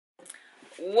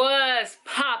What's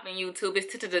poppin', YouTube?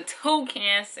 It's the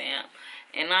Toucan Sam,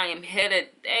 and I am here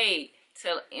today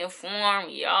to inform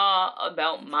y'all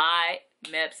about my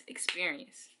MEPS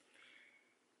experience.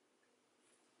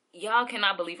 Y'all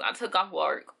cannot believe I took off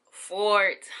work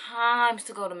 4 times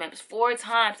to go to MEPS. 4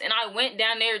 times, and I went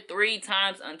down there 3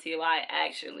 times until I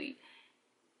actually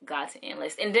got to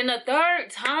enlist. And then the 3rd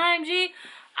time, G,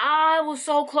 I was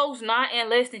so close not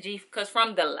enlisting, G, because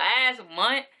from the last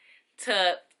month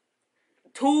to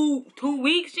two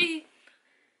weeks, G,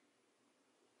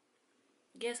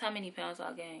 guess how many pounds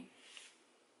I gained?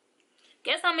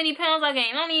 Guess how many pounds I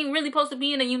gained? I'm not even really supposed to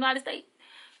be in the United States.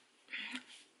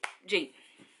 G,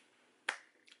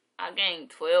 I gained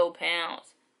 12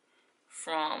 pounds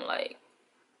from like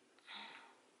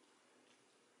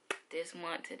this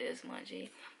month to this month, G.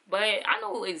 But I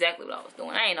knew exactly what I was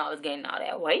doing. I ain't know I was getting all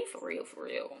that weight for real, for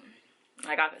real.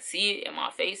 Like I could see it in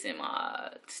my face, in my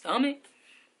stomach.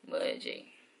 But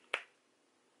G,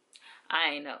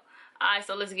 I ain't know. Alright,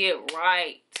 so let's get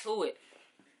right to it.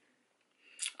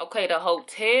 Okay, the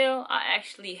hotel, I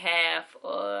actually have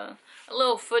a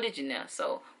little footage in there.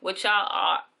 So what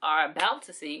y'all are about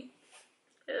to see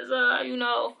is you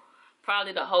know,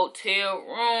 probably the hotel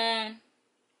room.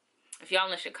 If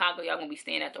y'all in Chicago, y'all gonna be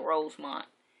staying at the Rosemont.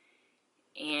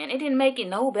 And it didn't make it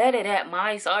no better that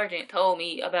my sergeant told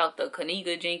me about the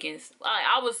Kaniga Jenkins.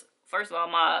 I was, first of all,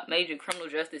 my major in criminal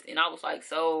justice, and I was like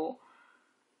so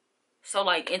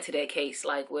like into that case,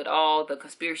 like with all the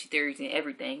conspiracy theories and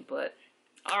everything. But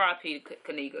R.I.P. to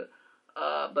Kaniga.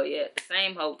 But yeah,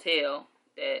 same hotel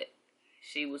that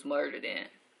she was murdered in.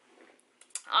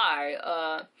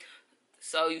 Alright,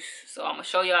 so I'm gonna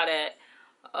show y'all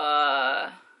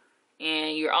that.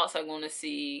 And you're also gonna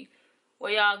see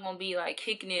where y'all gonna be like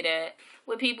kicking it at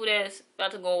with people that's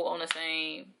about to go on the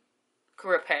same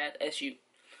career path as you.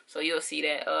 So you'll see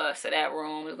that so that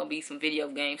room, there's gonna be some video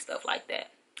game stuff like that.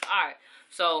 Alright,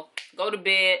 so go to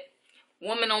bed.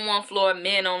 Women on one floor,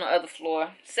 men on the other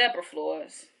floor, separate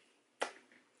floors.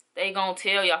 They gonna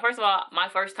tell y'all. First of all, my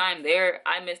first time there,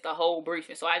 I missed the whole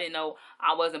briefing, so I didn't know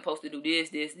I wasn't supposed to do this,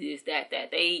 that.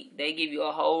 They give you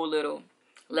a whole little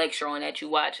lecture on that. You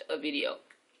watch a video.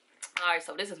 Alright,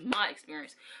 so this is my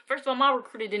experience. First of all, my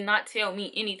recruiter did not tell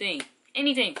me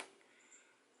anything.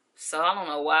 So I don't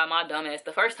know why my dumb ass,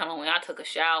 the first time I went, I took a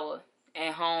shower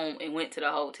at home and went to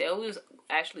the hotel. We was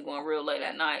actually going real late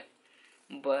at night.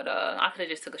 But I could have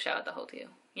just took a shower at the hotel.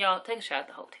 Y'all, take a shower at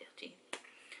the hotel, G.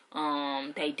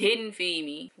 They didn't feed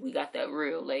me. We got that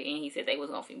real late, and he said they was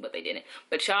gonna feed me, but they didn't.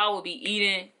 But y'all will be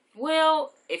eating,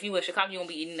 well, if you in Chicago, you're gonna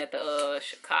be eating at the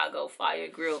Chicago Fire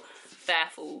Grill.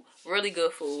 Fast food, really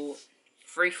good food,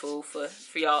 free food for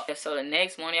y'all. So the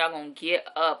next morning, y'all gonna get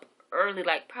up early,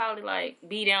 like probably like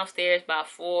be downstairs by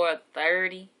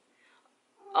 4:30.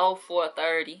 Oh,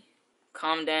 4:30.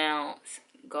 Come down,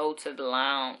 go to the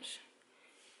lounge.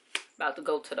 About to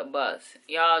go to the bus.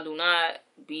 Y'all do not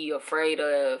be afraid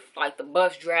of like the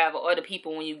bus driver or the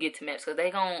people when you get to MEPS, because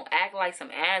they gonna act like some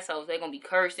assholes. They gonna be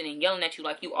cursing and yelling at you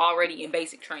like you already in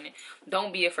basic training.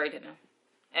 Don't be afraid of them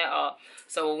at all.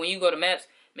 So when you go to MEPS,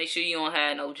 make sure you don't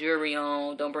have no jewelry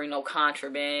on. Don't bring no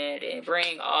contraband, and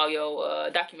bring all your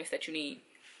documents that you need.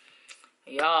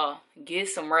 Y'all get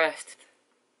some rest.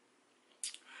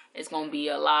 It's gonna be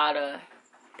a lot of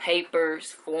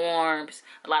papers, forms,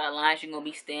 a lot of lines you're gonna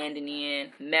be standing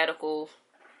in. Medical,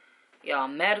 y'all,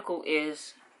 medical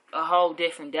is a whole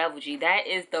different devil, G. That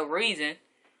is the reason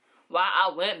why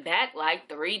I went back like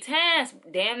 3 times.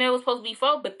 Damn, that was supposed to be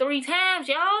 4, but 3 times,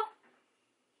 y'all.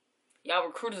 Y'all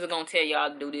recruiters are gonna tell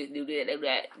y'all to do this, do that, do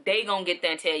that. They gonna get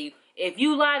there and tell you, if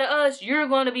you lie to us, you're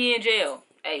gonna be in jail.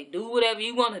 Hey, do whatever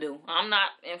you want to do. I'm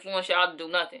not influencing y'all to do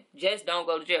nothing. Just don't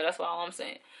go to jail. That's all I'm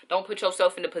saying. Don't put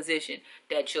yourself in the position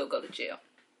that you'll go to jail.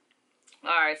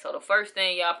 Alright, so the first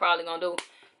thing y'all probably gonna do,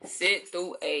 sit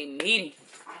through a meeting.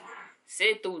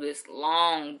 Sit through this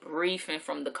long briefing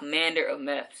from the commander of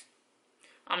MEPS.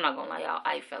 I'm not gonna lie, y'all,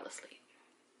 I fell asleep.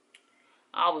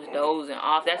 I was dozing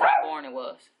off. That's how boring it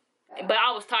was. But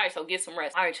I was tired, so get some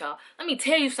rest. Alright, y'all, let me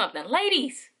tell you something.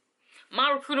 Ladies, my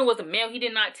recruiter was a male. He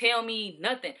did not tell me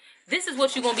nothing. This is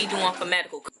what you're gonna be doing for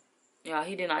medical. Y'all,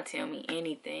 he did not tell me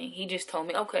anything. He just told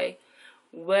me, okay,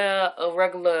 wear a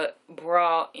regular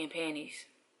bra and panties.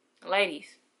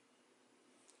 Ladies,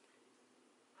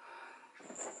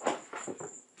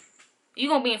 you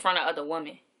gonna be in front of other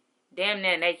women, damn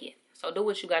near naked. So do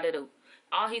what you gotta do.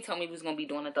 All he told me was gonna be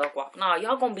doing a dog walk. Nah,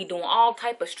 y'all gonna be doing all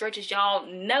type of stretches y'all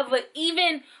never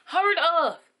even heard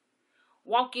of.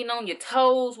 Walking on your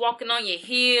toes, walking on your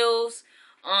heels,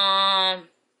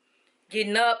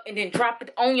 getting up and then drop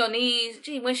it on your knees.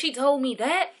 Gee, when she told me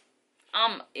that,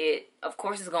 Of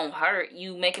course it's gonna hurt.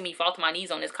 You making me fall to my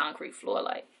knees on this concrete floor,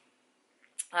 like.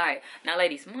 All right, now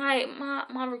ladies,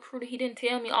 my recruiter, he didn't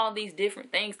tell me all these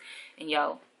different things, and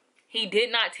yo, he did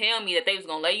not tell me that they was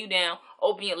gonna lay you down,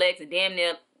 open your legs, and damn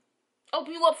near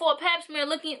open you up for a pap smear,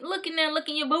 looking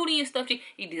your booty and stuff.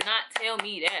 He did not tell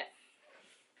me that.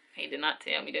 He did not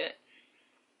tell me that.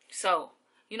 So,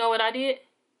 you know what I did?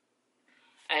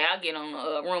 Hey, I get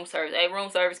on room service. Hey, room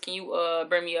service, can you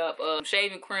bring me up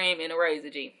shaving cream and a razor,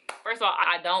 G? First of all,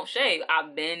 I don't shave.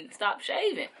 I've been stopped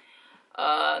shaving.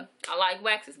 I like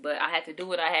waxes, but I had to do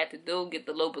what I had to do. Get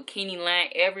the little bikini line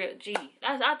area. Gee,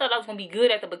 I thought I was gonna be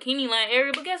good at the bikini line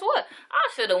area, but guess what? I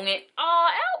should have went all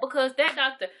out because that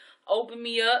doctor opened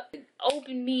me up,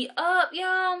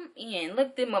 y'all, and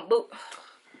looked at my boob.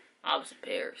 I was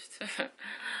embarrassed.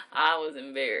 I was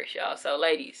embarrassed, y'all. So,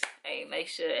 ladies, hey, make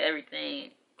sure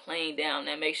everything clean down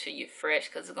and make sure you're fresh,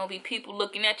 because there's gonna be people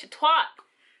looking at your twat.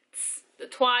 The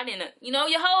twat and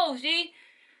your hoes, G.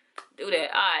 Do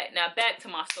that. Alright, now back to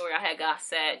my story. I had got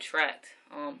sidetracked.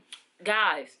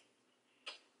 Guys,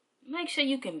 make sure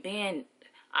you can bend.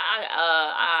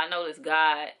 I know this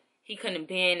guy, he couldn't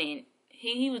bend, and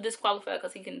he was disqualified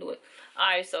because he couldn't do it.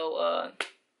 Alright, so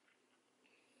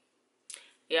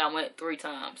yeah, I went 3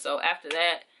 times. So after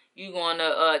that, you're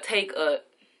gonna take a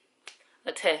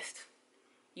test.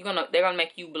 They're gonna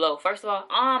make you blow. First of all,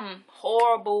 I'm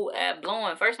horrible at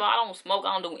blowing. First of all, I don't smoke.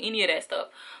 I don't do any of that stuff.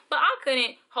 But I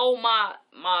couldn't hold my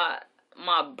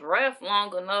breath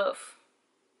long enough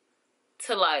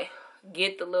to like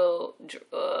get the little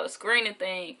screening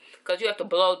thing, because you have to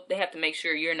blow. They have to make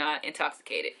sure you're not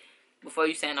intoxicated before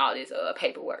you send all this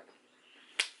paperwork.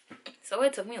 So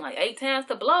it took me like 8 times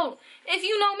to blow. If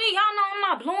you know me, y'all know I'm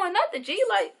not blowing nothing, G.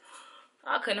 Like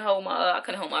I couldn't hold my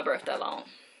breath that long.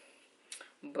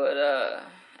 But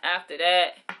after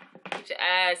that, get your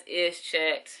eyes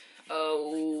checked.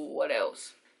 Oh, what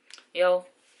else? Yo,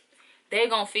 they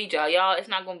gonna feed y'all. It's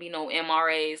not gonna be no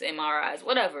MRIs,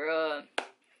 whatever.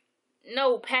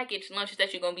 No packaged lunches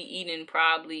that you're gonna be eating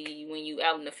probably when you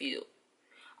out in the field.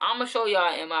 I'm gonna show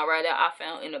y'all an MRI that I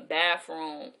found in the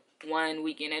bathroom one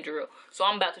weekend at drill. So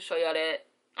I'm about to show y'all that.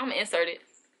 I'm gonna insert it.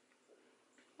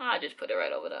 I'll just put it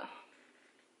right over there.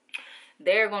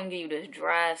 They're gonna give you this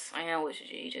dry sandwich,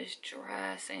 G. Just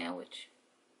dry sandwich.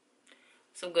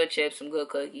 Some good chips, some good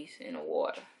cookies, and a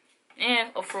water.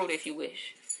 And a fruit if you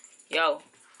wish. Yo,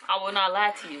 I will not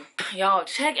lie to you. Y'all,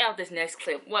 check out this next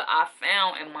clip. What I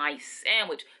found in my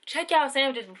sandwich. Check y'all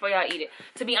sandwiches before y'all eat it.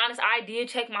 To be honest, I did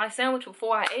check my sandwich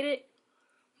before I ate it.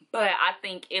 But I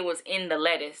think it was in the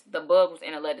lettuce. The bug was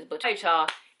in the lettuce. But check y'all.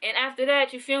 And after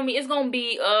that, you feel me? It's gonna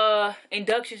be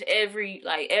inductions every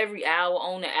hour,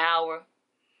 on the hour.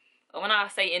 When I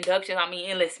say inductions, I mean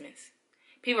enlistments.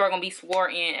 People are going to be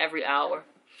sworn in every hour.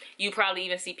 You probably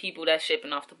even see people that's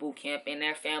shipping off to boot camp and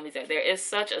their families are there. It's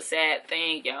such a sad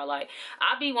thing, y'all. Like,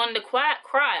 I be wanting to cry.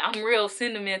 I'm real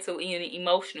sentimental and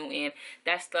emotional, and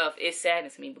that stuff, it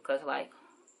saddens me because, like,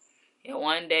 yeah,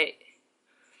 one day,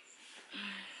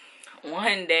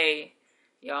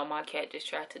 y'all, my cat just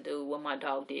tried to do what my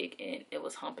dog did, and it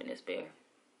was humping his bear.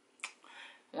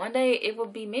 One day, it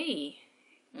would be me.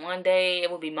 One day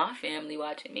it will be my family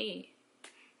watching me.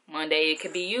 One day it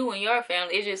could be you and your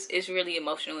family. It's really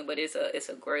emotional, but it's gonna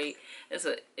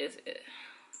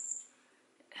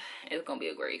be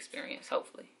a great experience,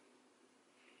 hopefully.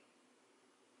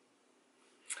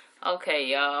 Okay,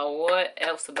 y'all, what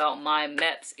else about my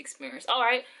MEPS experience?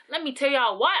 Alright, let me tell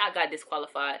y'all why I got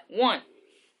disqualified. 1,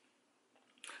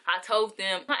 I told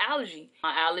them my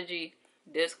allergy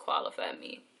disqualified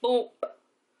me. Boom.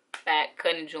 Back,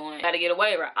 couldn't join. Gotta get a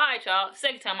waiver. Alright, y'all.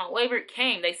 Second time my waiver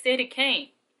came. They said it came.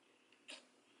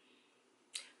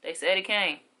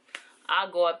 I'll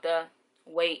go up there.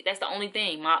 Wait. That's the only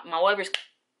thing. My waiver's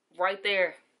right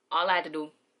there. All I had to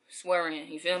do, swear in.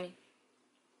 You feel me?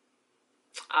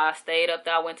 I stayed up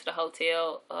there. I went to the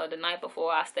hotel the night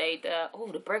before. I stayed there.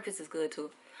 Oh, the breakfast is good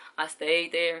too. I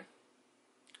stayed there.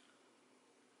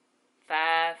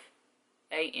 5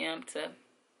 a.m. to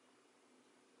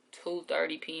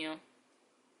 2:30 p.m.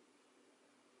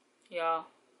 Y'all,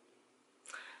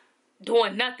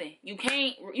 doing nothing. You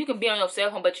can be on your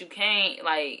cell phone, but you can't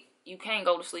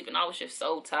go to sleep. And I was just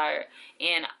so tired.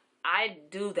 And I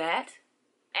do that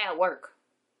at work.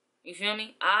 You feel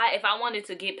me? If I wanted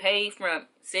to get paid from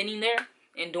sitting there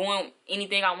and doing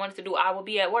anything I wanted to do, I would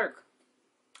be at work.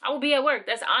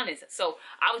 That's honest. So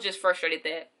I was just frustrated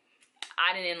that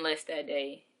I didn't enlist that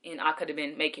day, and I could have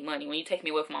been making money. When you take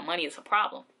me away from my money, it's a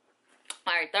problem.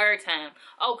 Alright, 3rd time.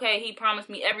 Okay, he promised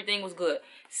me everything was good.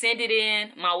 Send it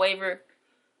in, my waiver,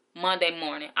 Monday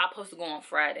morning. I'm supposed to go on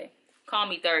Friday. Call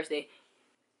me Thursday.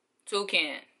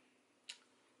 Toucan.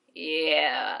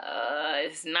 Yeah,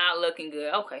 it's not looking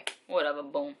good. Okay, whatever,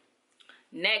 boom.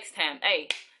 Next time. Hey,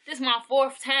 this is my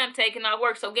 4th time taking out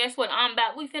work. So guess what?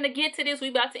 We finna get to this. We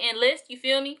about to enlist, you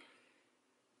feel me?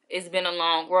 It's been a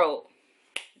long road.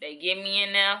 They get me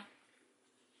in there.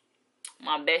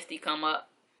 My bestie come up.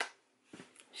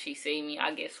 She see me.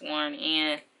 I get sworn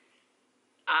in.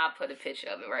 I put a picture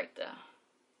of it right there.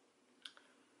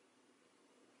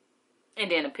 And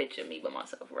then a picture of me by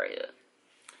myself right here.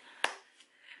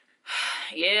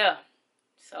 Yeah.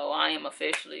 So I am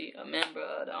officially a member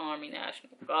of the Army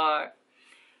National Guard.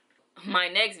 My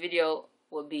next video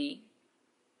will be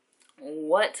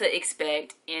what to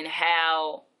expect and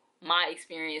how my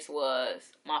experience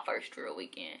was my first drill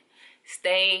weekend.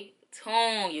 Stay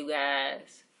tuned, you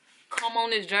guys. Come on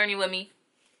this journey with me.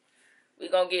 We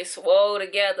gonna get swole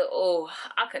together. Oh,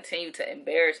 I continue to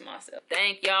embarrass myself.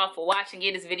 Thank y'all for watching.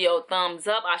 Give this video a thumbs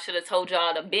up. I should have told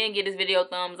y'all to give this video a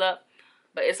thumbs up.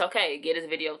 But it's okay. Give this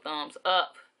video a thumbs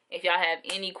up. If y'all have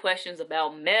any questions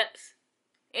about MEPS,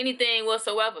 anything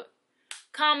whatsoever,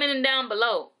 comment them down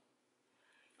below.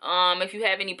 If you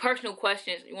have any personal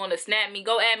questions, you want to snap me,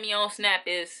 go add me on Snap.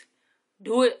 It's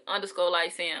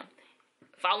do_it_like_Sam.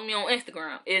 Follow me on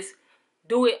Instagram. It's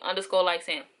do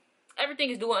it_like_Sam. Everything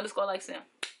is do it_like_Sam.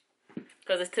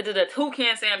 Because it's to the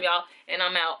Toucan Sam, y'all. And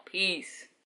I'm out. Peace.